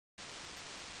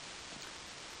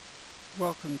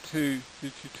Welcome to the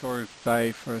tutorial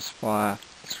today for Aspire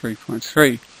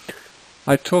 3.3.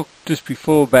 I talked just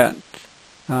before about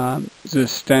the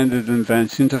standard and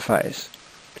advanced interface.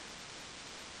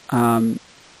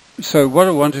 So what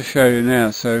I want to show you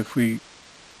now, so if we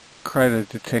create a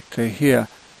detector here,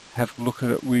 have a look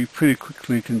at it, we pretty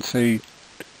quickly can see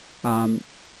some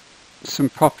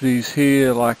properties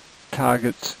here like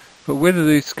targets, but where do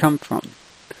these come from?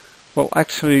 Well,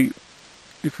 actually,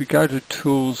 if we go to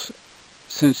Tools,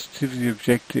 Sensitivity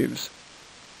Objectives,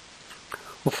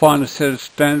 we'll find a set of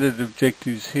standard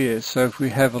objectives here. So if we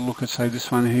have a look at, say,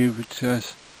 this one here, which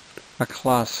is a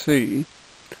Class C,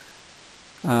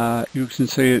 you can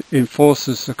see it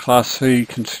enforces the Class C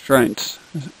constraints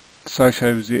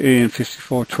associated with the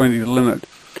EN5420 limit,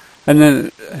 and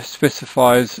then it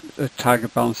specifies a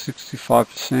target balance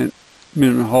 65%,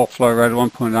 minimum hole flow rate of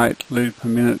 1.8 litre per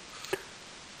minute,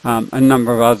 a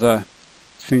number of other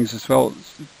things as well.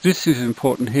 This is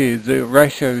important here. The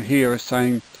ratio here is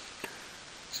saying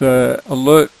the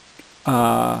alert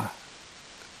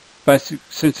basic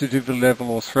sensitivity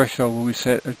level or threshold will be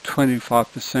set at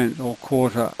 25% or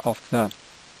quarter of the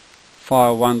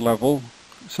fire 1 level.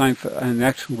 Same for, and the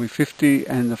action will be 50,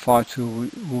 and the fire 2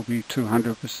 will be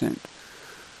 200%.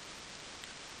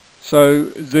 So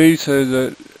these are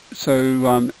the,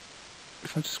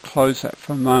 if I just close that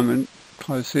for a moment,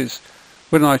 close this,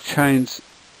 when I change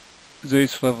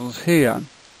these levels here,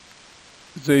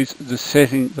 those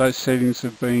settings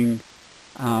are being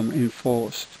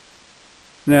enforced.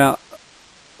 Now,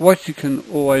 what you can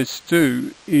always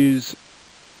do is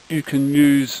you can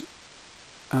use,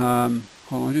 I'll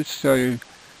just show you,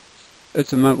 at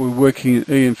the moment we're working at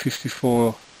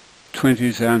EN5420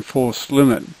 as our enforced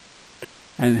limit,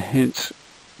 and hence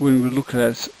when we look at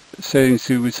our settings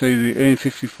here, we see the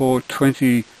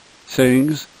EN5420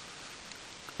 settings,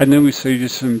 and then we see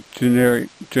just some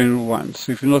general ones.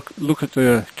 So if you look at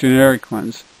the generic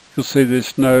ones, you'll see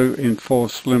there's no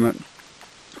enforced limit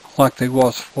like there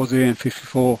was for the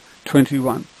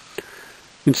EN5421.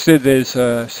 Instead, there's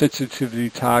a sensitivity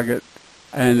target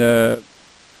and a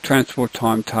transport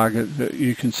time target that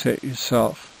you can set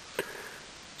yourself.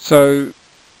 So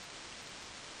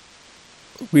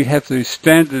we have these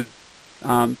standard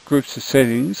groups of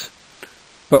settings,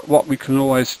 but what we can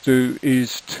always do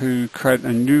is to create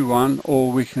a new one,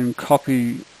 or we can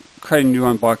create a new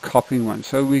one by copying one.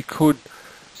 So we could,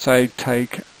 say,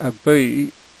 take a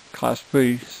B, Class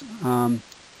B,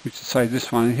 which is, say,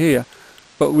 this one here,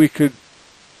 but we could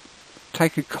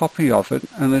take a copy of it,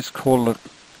 and let's call it,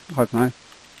 I don't know,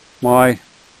 my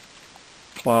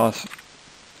Class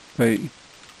B.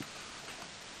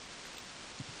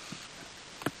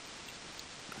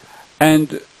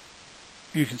 And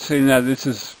you can see now this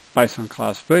is based on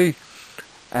Class B,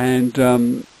 and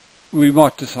we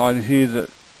might decide here that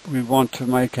we want to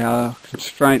make our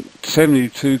constraint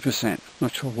 72%.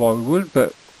 Not sure why we would,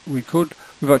 but we could.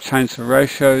 We've got to change the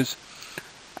ratios,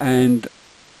 and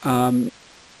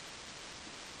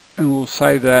we'll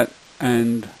save that,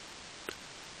 and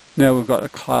now we've got a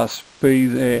Class B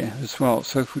there as well.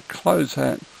 So if we close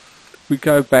that, we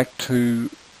go back to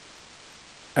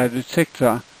our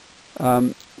detector,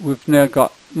 we've now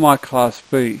got my Class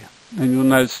B, and you'll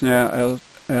notice now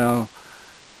our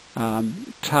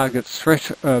target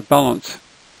balance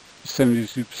is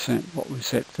 72%, what we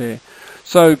set there.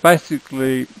 So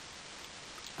basically,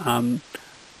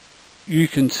 you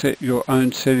can set your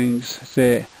own settings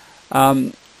there.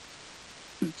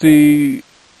 The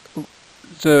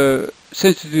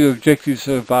sensitivity objectives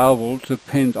that are available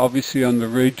depend obviously on the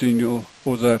region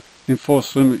or the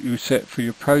enforced limit you set for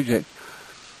your project.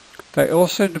 They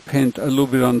also depend a little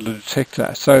bit on the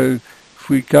detector. So if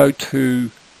we go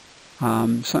to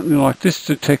something like this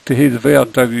detector here, the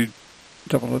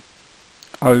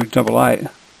VLW0088,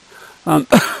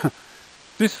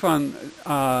 this one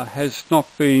has not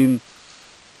been,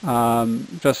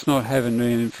 does not have an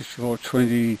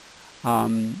EN5420,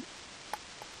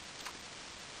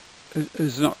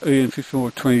 is not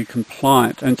EN5420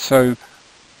 compliant, and so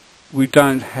we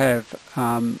don't have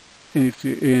any of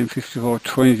the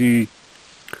EN5420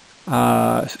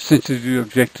 sensitivity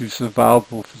objectives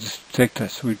available for this detector,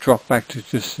 so we drop back to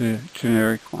just the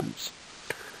generic ones.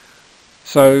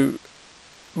 So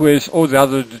whereas all the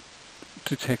other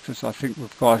detectors I think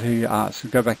we've got here are, so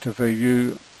we go back to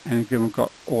VU, and again we've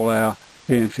got all our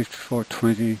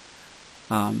EN5420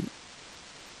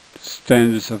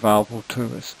 standards available to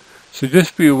us. So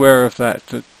just be aware of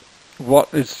that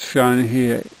what is shown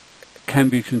here can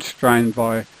be constrained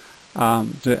by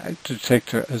the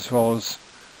detector, as well as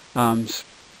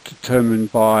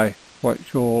determined by what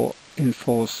your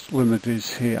enforced limit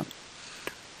is here.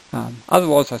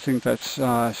 Otherwise, I think that's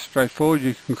straightforward.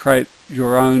 You can create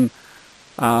your own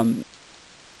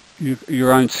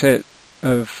set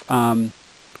of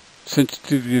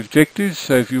sensitivity objectives.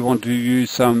 So if you want to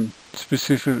use some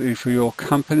specifically for your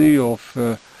company or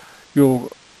for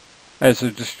as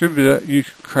a distributor, you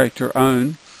can create your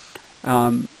own,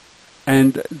 and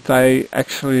they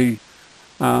actually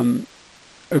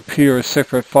appear as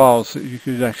separate files that you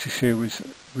could actually share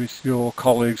with your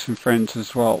colleagues and friends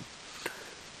as well.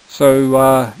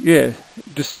 So yeah,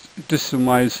 just some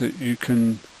ways that you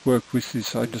can work with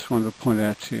this. I just wanted to point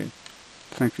out to you.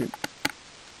 Thank you.